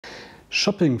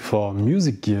Shopping for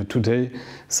music gear today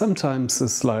sometimes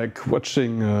is like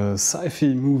watching a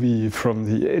sci-fi movie from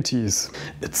the 80s.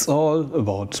 It's all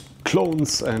about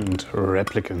clones and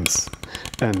replicants.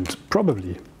 And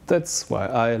probably that's why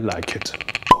I like it.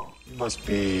 You must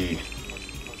be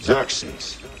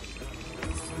Xerxes.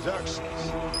 Xerxes.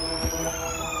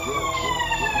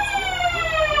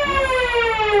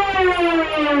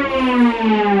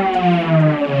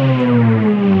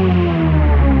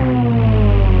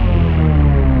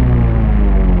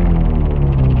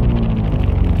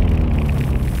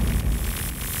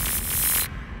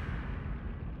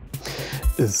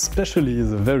 Especially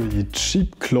the very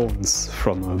cheap clones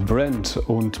from a brand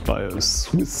owned by a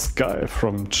Swiss guy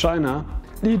from China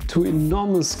lead to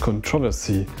enormous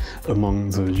controversy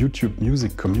among the YouTube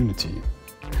music community.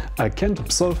 I can't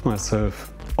absolve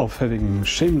myself of having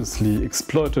shamelessly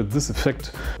exploited this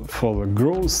effect for the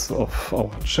growth of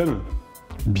our channel.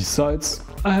 Besides,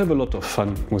 I have a lot of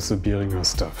fun with the Behringer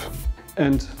stuff.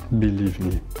 And believe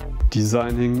me,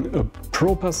 designing a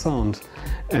proper sound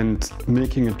and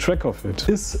making a track of it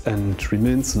is and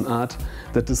remains an art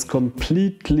that is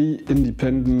completely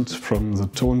independent from the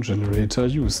tone generator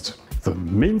used. The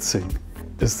main thing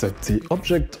is that the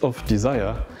object of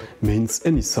desire means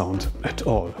any sound at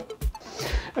all.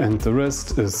 And the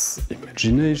rest is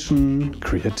imagination,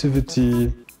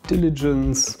 creativity,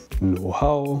 diligence,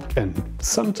 know-how and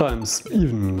sometimes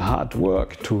even hard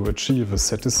work to achieve a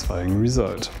satisfying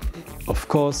result. Of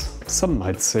course, some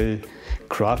might say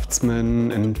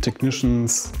craftsmen and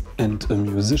technicians, and a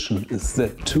musician is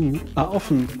that too, are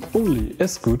often only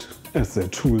as good as their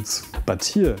tools. But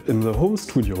here in the home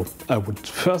studio I would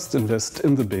first invest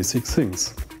in the basic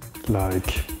things, like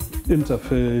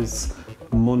interface,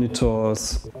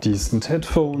 monitors, decent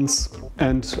headphones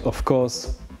and of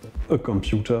course a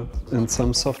computer and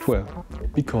some software.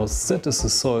 Because that is the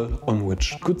soil on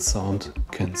which good sound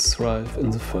can thrive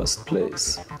in the first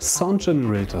place. Sound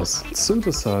generators,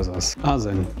 synthesizers are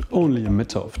then only a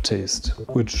matter of taste,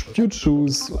 which you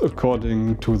choose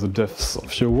according to the depths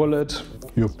of your wallet,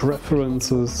 your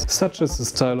preferences, such as the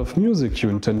style of music you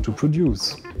intend to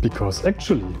produce. Because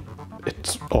actually,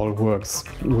 it all works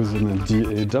within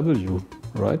a DAW,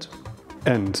 right?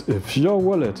 And if your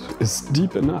wallet is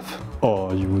deep enough,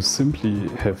 or you simply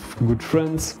have good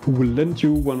friends who will lend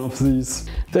you one of these,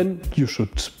 then you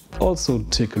should also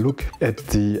take a look at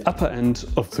the upper end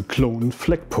of the clone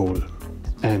flagpole.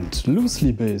 And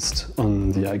loosely based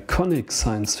on the iconic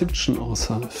science fiction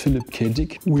author Philip K.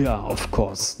 Dick, we are of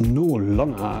course no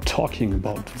longer talking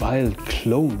about vile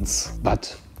clones,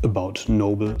 but about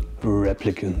noble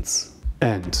replicants.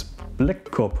 And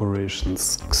Black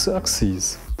Corporation's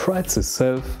XERXES prides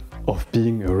itself of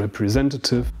being a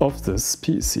representative of this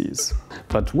species.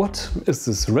 But what is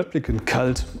this replicant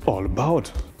cult all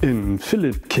about? In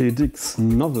Philip K. Dick's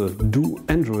novel Do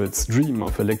Androids Dream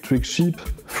of Electric Sheep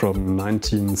from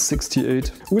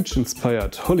 1968, which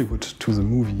inspired Hollywood to the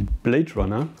movie Blade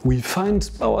Runner, we find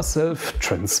ourselves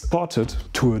transported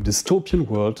to a dystopian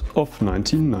world of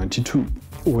 1992,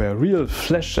 where real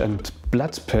flesh and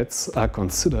blood pets are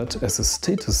considered as a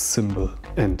status symbol.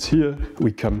 And here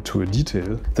we come to a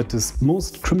detail that is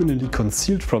most criminally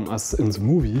concealed from us in the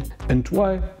movie and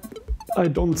why I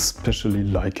don't especially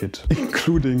like it,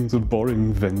 including the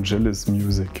boring Vangelis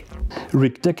music.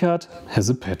 Rick Deckard has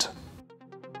a pet.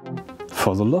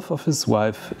 For the love of his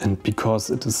wife and because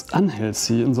it is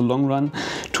unhealthy in the long run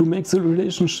to make the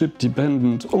relationship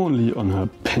dependent only on her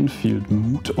Penfield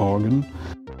mood organ.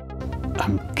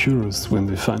 I'm curious when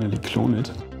they finally clone it.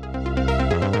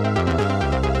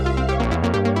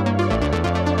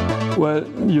 Well,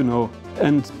 you know,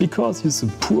 and because he's a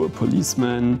poor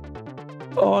policeman,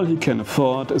 all he can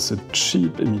afford is a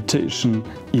cheap imitation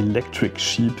electric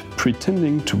sheep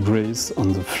pretending to graze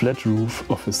on the flat roof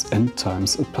of his end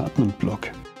times apartment block.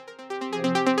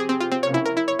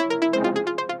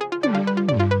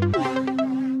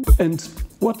 And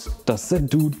what does that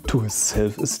do to his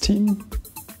self-esteem?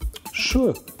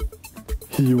 Sure,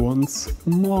 he wants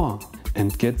more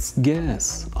and gets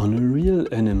gas on a real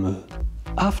animal.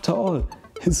 After all,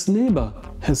 his neighbor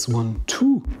has one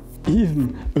too,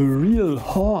 even a real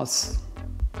horse.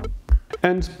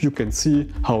 And you can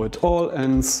see how it all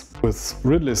ends with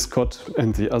Ridley Scott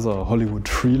and the other Hollywood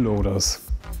freeloaders,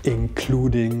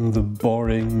 including the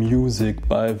boring music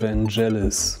by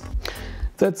Vangelis.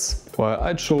 That's why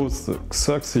I chose the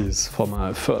XERXES for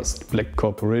my first Black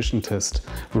Corporation test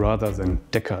rather than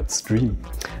Deckard's Dream.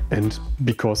 And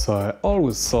because I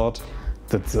always thought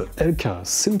that the LK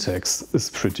syntax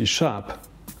is pretty sharp.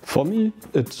 For me,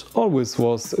 it always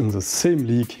was in the same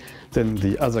league than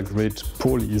the other great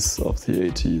polys of the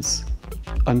 80s.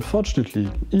 Unfortunately,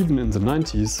 even in the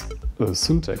 90s, a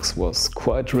syntax was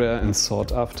quite rare and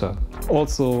sought after,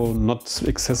 also not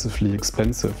excessively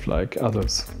expensive like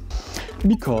others,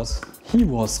 because he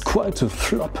was quite a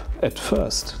flop at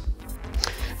first.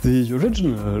 The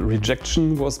original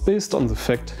rejection was based on the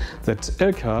fact that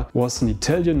Elka was an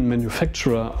Italian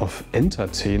manufacturer of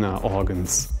entertainer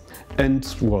organs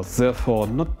and was therefore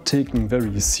not taken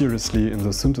very seriously in the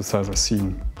synthesizer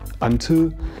scene,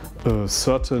 until a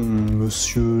certain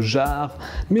Monsieur Jarre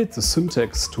made the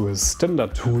syntax to his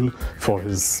standard tool for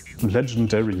his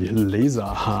legendary laser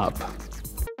harp.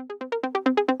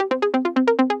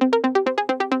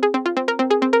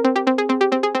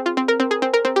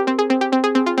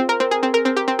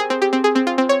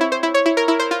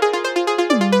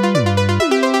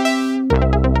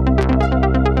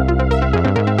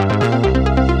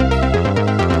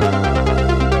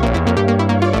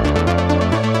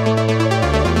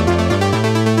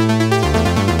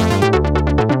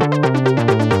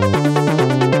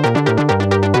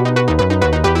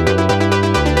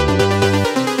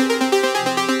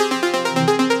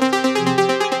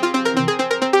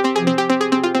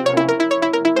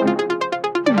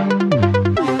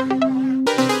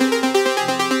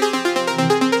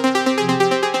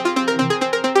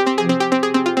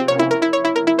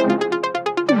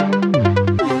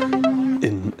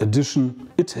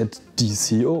 It had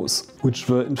DCOs, which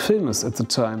were infamous at the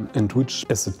time and which,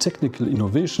 as a technical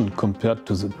innovation compared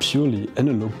to the purely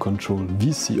analog control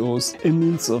VCOs in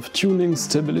means of tuning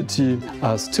stability,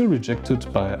 are still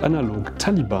rejected by analog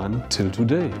Taliban till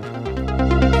today.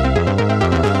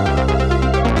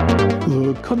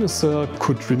 The connoisseur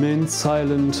could remain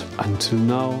silent until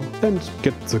now and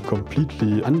get the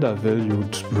completely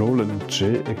undervalued Roland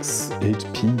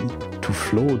JX8P to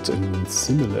float in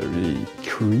similarly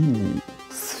creamy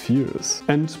spheres.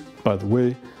 And, by the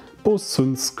way, both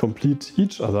synths complete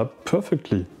each other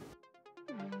perfectly.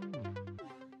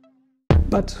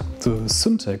 But the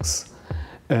syntax,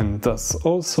 and thus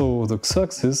also the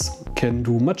XERXES, can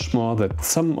do much more than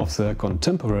some of their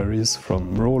contemporaries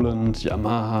from Roland,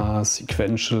 Yamaha,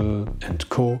 Sequential and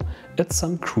Co. at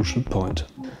some crucial point.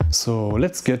 So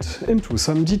let's get into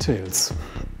some details.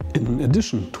 In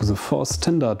addition to the 4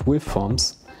 standard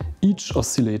waveforms, each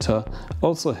oscillator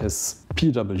also has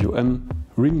PWM,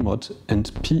 ring mod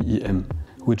and PEM,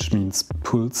 which means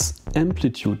pulse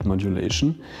amplitude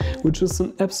modulation, which is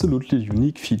an absolutely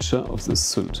unique feature of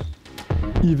this synth.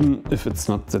 Even if it's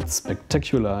not that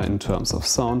spectacular in terms of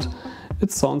sound,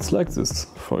 it sounds like this,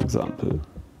 for example.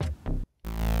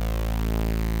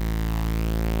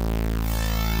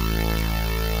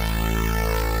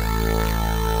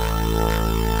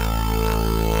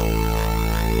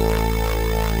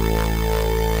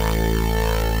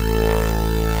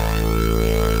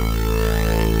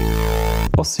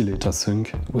 Oscillator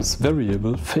sync with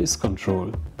variable phase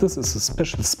control. This is a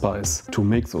special spice to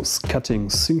make those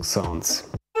cutting sync sounds.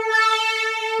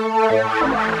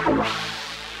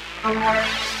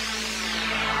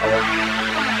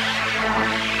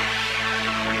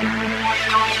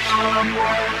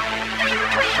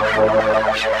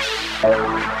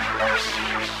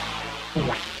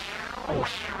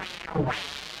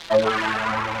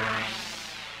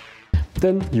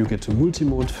 Then you get a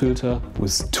multimode filter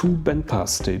with 2 bandpass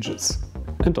stages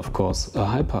and of course a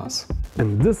high pass.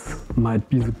 And this might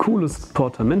be the coolest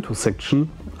portamento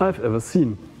section I've ever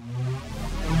seen.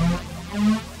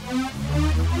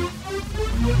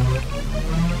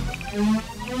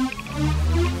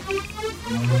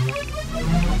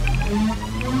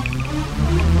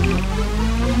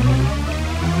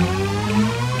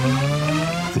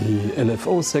 The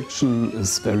LFO section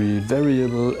is very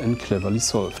variable and cleverly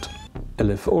solved.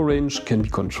 LFO range can be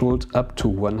controlled up to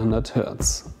 100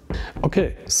 Hz.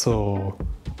 Okay, so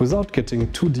without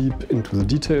getting too deep into the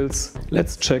details,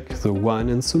 let's check the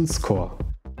Wine&Synths core.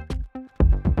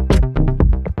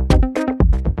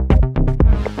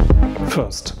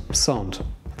 First, sound.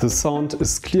 The sound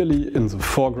is clearly in the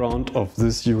foreground of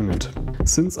this unit.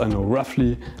 Since I know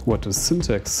roughly what a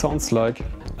syntax sounds like,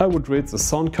 I would rate the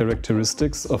sound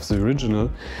characteristics of the original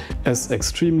as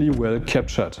extremely well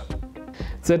captured.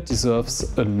 That deserves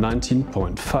a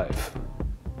 19.5.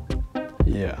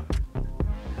 Yeah.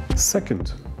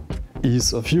 Second,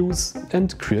 ease of use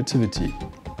and creativity.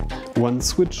 One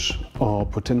switch or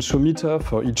potentiometer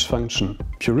for each function.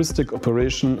 Puristic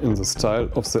operation in the style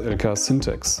of the Elka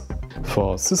syntax.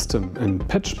 For system and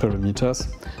patch parameters,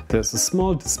 there's a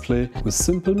small display with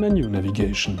simple menu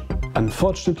navigation.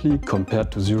 Unfortunately,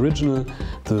 compared to the original,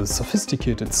 the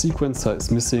sophisticated sequencer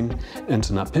is missing and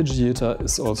an arpeggiator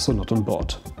is also not on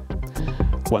board.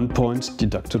 1 point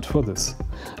deducted for this.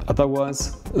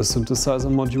 Otherwise, a synthesizer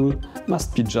module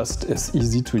must be just as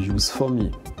easy to use for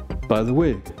me. By the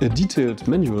way, a detailed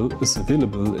manual is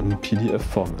available in PDF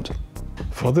format.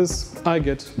 For this, I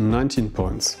get 19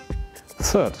 points.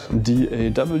 Third,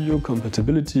 DAW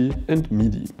compatibility and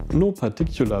MIDI. No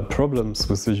particular problems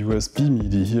with the USB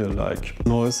MIDI here, like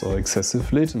noise or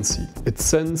excessive latency. It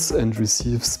sends and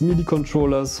receives MIDI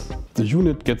controllers, the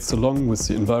unit gets along with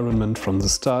the environment from the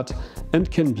start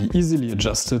and can be easily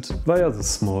adjusted via the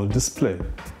small display.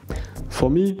 For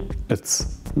me,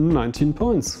 it's 19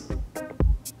 points.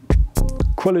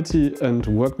 Quality and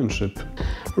workmanship.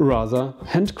 Rather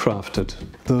handcrafted.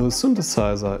 The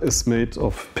synthesizer is made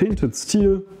of painted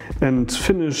steel and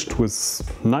finished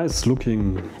with nice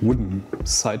looking wooden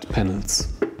side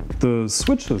panels. The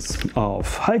switches are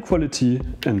of high quality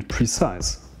and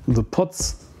precise. The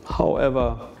pots,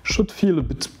 however, should feel a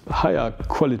bit higher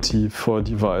quality for a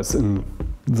device in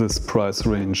this price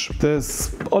range.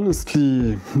 There's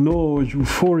honestly no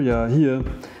euphoria here,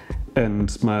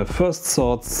 and my first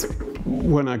thoughts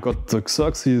when I got the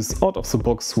XERXES out of the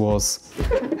box was,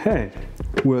 hey,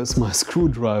 where's my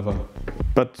screwdriver?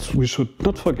 But we should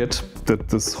not forget that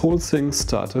this whole thing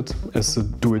started as a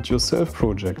do-it-yourself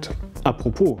project.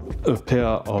 Apropos, a pair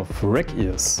of rack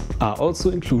ears are also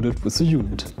included with the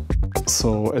unit.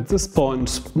 So at this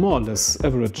point, more or less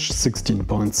average 16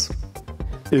 points.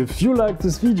 If you like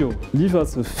this video, leave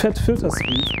us a fat filter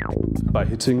speed by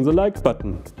hitting the like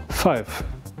button. 5.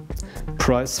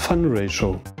 Price-fun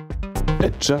ratio.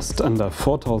 At just under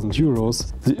 4,000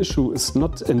 euros, the issue is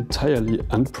not entirely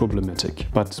unproblematic.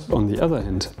 But on the other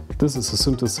hand, this is a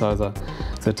synthesizer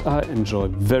that I enjoy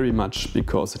very much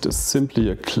because it is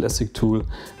simply a classic tool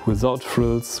without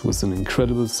frills with an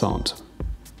incredible sound.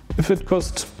 If it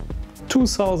cost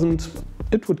 2,000,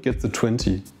 it would get the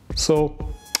 20. So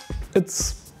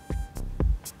it's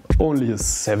only a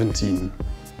 17.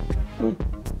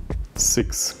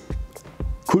 6.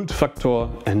 Cult factor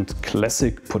and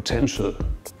classic potential.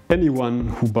 Anyone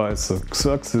who buys a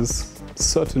XERXES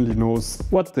certainly knows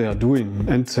what they are doing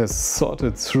and has thought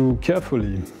it through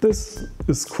carefully. This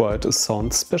is quite a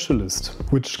sound specialist,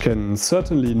 which can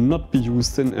certainly not be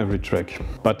used in every track.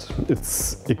 But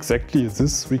it's exactly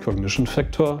this recognition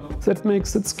factor that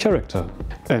makes its character.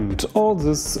 And all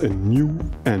this in new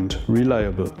and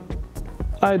reliable.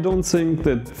 I don't think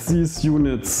that these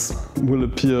units will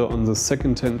appear on the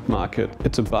second-hand market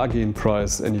at a bargain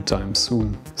price anytime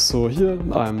soon. So here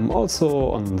I'm also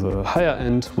on the higher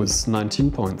end with 19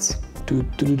 points.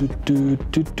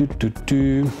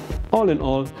 All in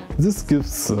all, this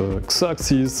gives the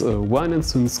XERXES a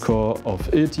Wine&Synths score of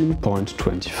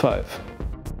 18.25.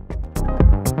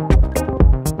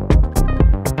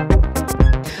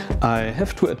 I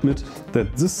have to admit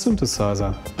that this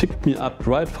synthesizer picked me up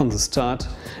right from the start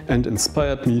and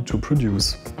inspired me to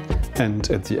produce. And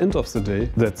at the end of the day,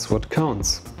 that's what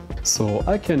counts. So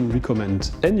I can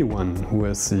recommend anyone who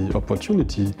has the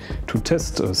opportunity to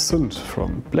test a synth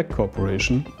from Black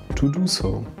Corporation to do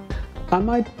so. I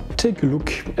might take a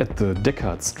look at the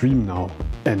Deckard stream now,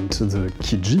 and the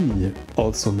Kijimi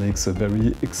also makes a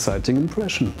very exciting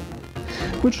impression.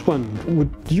 Which one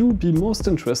would you be most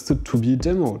interested to be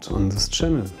demoed on this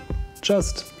channel?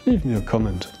 Just leave me a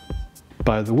comment.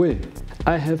 By the way,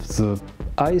 I have the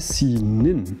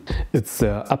IC-NIN. It's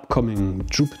their upcoming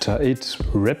Jupiter 8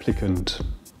 replicant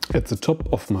at the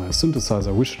top of my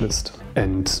synthesizer wishlist.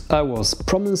 And I was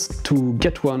promised to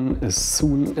get one as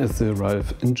soon as they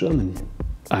arrive in Germany.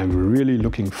 I'm really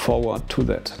looking forward to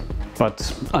that.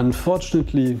 But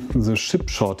unfortunately, the chip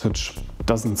shortage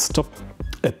doesn't stop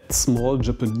at small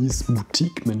Japanese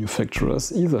boutique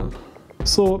manufacturers either.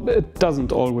 So it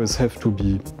doesn't always have to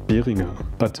be Behringer.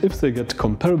 But if they get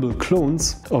comparable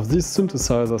clones of these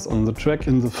synthesizers on the track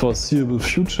in the foreseeable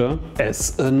future,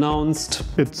 as announced,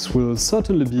 it will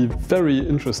certainly be very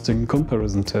interesting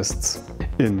comparison tests.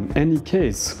 In any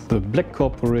case, the Black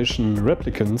Corporation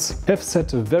replicants have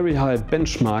set a very high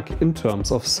benchmark in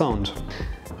terms of sound.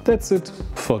 That's it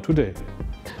for today.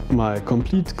 My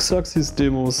complete XERXES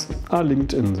demos are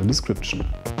linked in the description.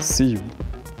 See you.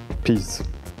 Peace.